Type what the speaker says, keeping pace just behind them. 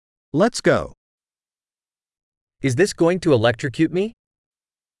Let's go. Is this going to electrocute me?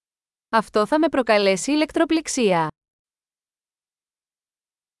 Αυτό θα με προκαλέσει ηλεκτροπληξία.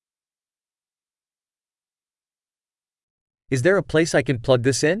 Is there a place I can plug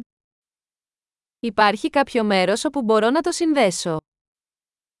this in? Υπάρχει κάποιο μέρος όπου μπορώ να το συνδέσω.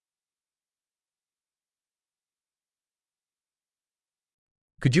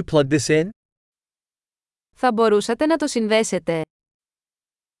 Could you plug this in? Θα μπορούσατε να το συνδέσετε.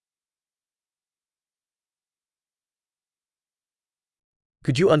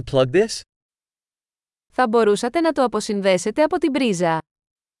 Could you unplug this? Θα μπορούσατε να το αποσυνδέσετε από την πρίζα.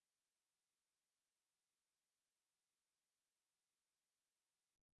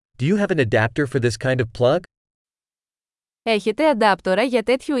 Do you have an adapter for this kind of plug? Έχετε αντάπτορα για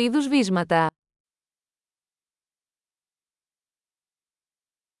τέτοιου είδους βύσματα.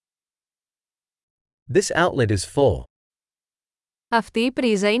 This outlet is full. Αυτή η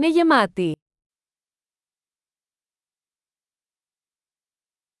πρίζα είναι γεμάτη.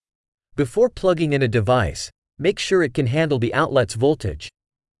 Before plugging in a device, make sure it can handle the outlet's voltage.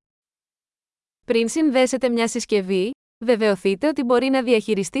 Πριν συνδέσετε μια συσκευή, βεβαιωθείτε ότι μπορεί να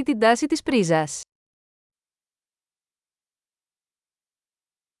διαχειριστεί την τάση της πρίζας.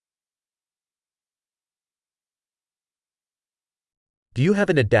 Do you have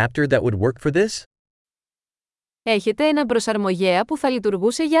an adapter that would work for this? Έχετε έναν προσαρμογέα που θα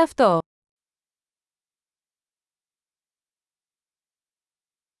λειτουργούσε για αυτό.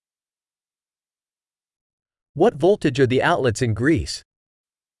 What voltage are the outlets in Greece?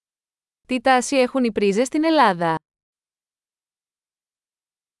 Τι τάση έχουν οι πρίζες στην Ελλάδα?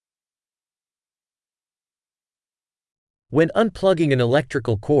 When unplugging an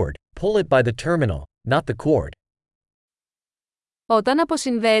electrical cord, pull it by the terminal, not the cord. Όταν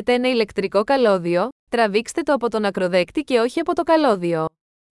αποσυνδέετε ένα ηλεκτρικό καλώδιο, τραβήξτε το από τον ακροδέκτη και όχι από το καλώδιο.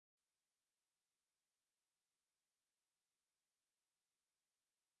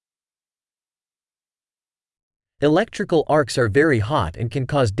 Electrical arcs are very hot and can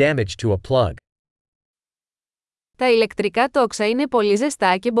cause damage to a plug. Τα ηλεκτρικά τόξα είναι πολύ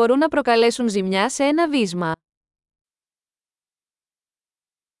ζεστά και μπορούν να προκαλέσουν ζημιά σε ένα βύσμα.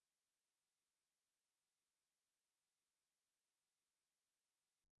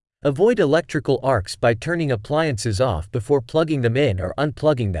 Avoid electrical arcs by turning appliances off before plugging them in or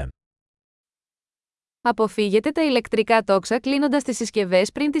unplugging them. Αποφύγετε τα ηλεκτρικά τόξα κλείνοντας τις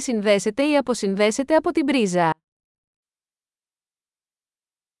συσκευές πριν τις συνδέσετε ή αποσυνδέσετε από την πρίζα.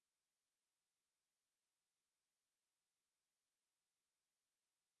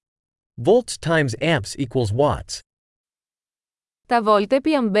 Volts times amps equals watts. Τα βόλτ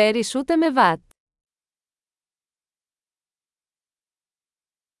επί αμπέρ ισούται με βατ.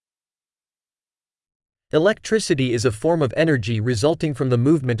 Electricity is a form of energy resulting from the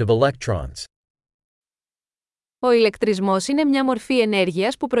movement of electrons. Ο ηλεκτρισμός είναι μια μορφή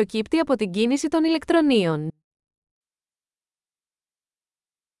ενέργειας που προκύπτει από την κίνηση των ηλεκτρονίων.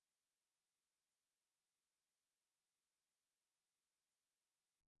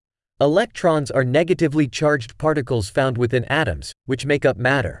 Electrons are negatively charged particles found within atoms, which make up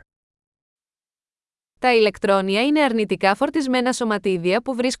matter. Τα ηλεκτρόνια είναι αρνητικά φορτισμένα σωματίδια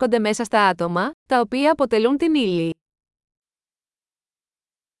που βρίσκονται μέσα στα άτομα, τα οποία αποτελούν την ύλη.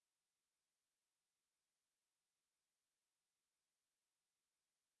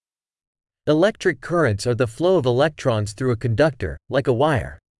 Electric currents are the flow of electrons through a conductor, like a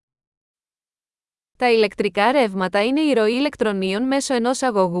wire. Τα ηλεκτρικά ρεύματα είναι η ροή ηλεκτρονίων μέσω ενός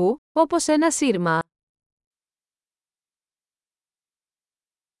αγωγού, όπως ένα σύρμα.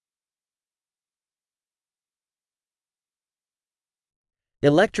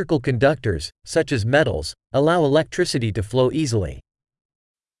 Electrical conductors, such as metals, allow electricity to flow easily.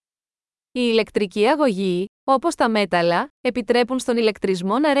 Οι ηλεκτρικοί αγωγοί, όπως τα μέταλλα, επιτρέπουν στον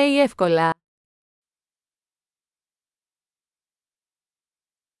ηλεκτρισμό να ρέει εύκολα.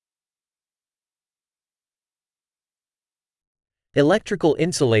 Electrical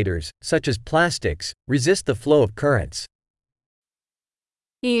insulators, such as plastics, resist the flow of currents.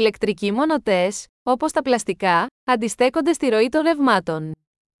 Οι ηλεκτρικοί μονοτές, όπως τα πλαστικά, αντιστέκονται στη ροή των ρευμάτων.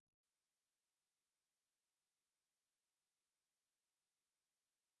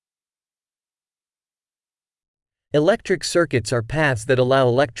 Electric circuits are paths that allow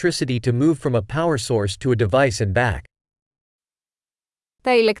electricity to move from a power source to a device and back.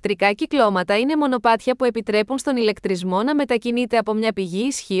 Τα ηλεκτρικά κυκλώματα είναι μονοπάτια που επιτρέπουν στον ηλεκτρισμό να μετακινείται από μια πηγή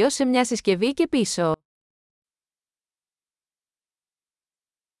ισχύως σε μια συσκευή και πίσω.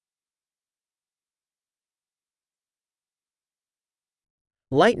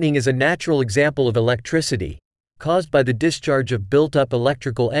 Lightning is a natural example of electricity, caused by the discharge of built-up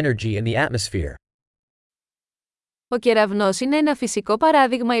electrical energy in the atmosphere. Ο κεραυνός είναι ένα φυσικό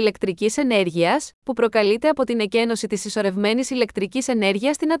παράδειγμα ηλεκτρικής ενέργειας, που προκαλείται από την εκένωση της συσσωρευμένης ηλεκτρικής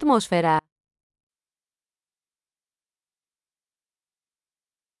ενέργειας στην ατμόσφαιρα.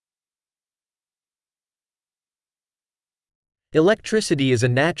 Electricity is a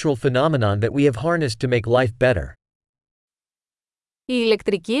natural phenomenon that we have harnessed to make life better. Η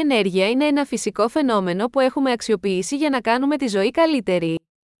ηλεκτρική ενέργεια είναι ένα φυσικό φαινόμενο που έχουμε αξιοποιήσει για να κάνουμε τη ζωή καλύτερη.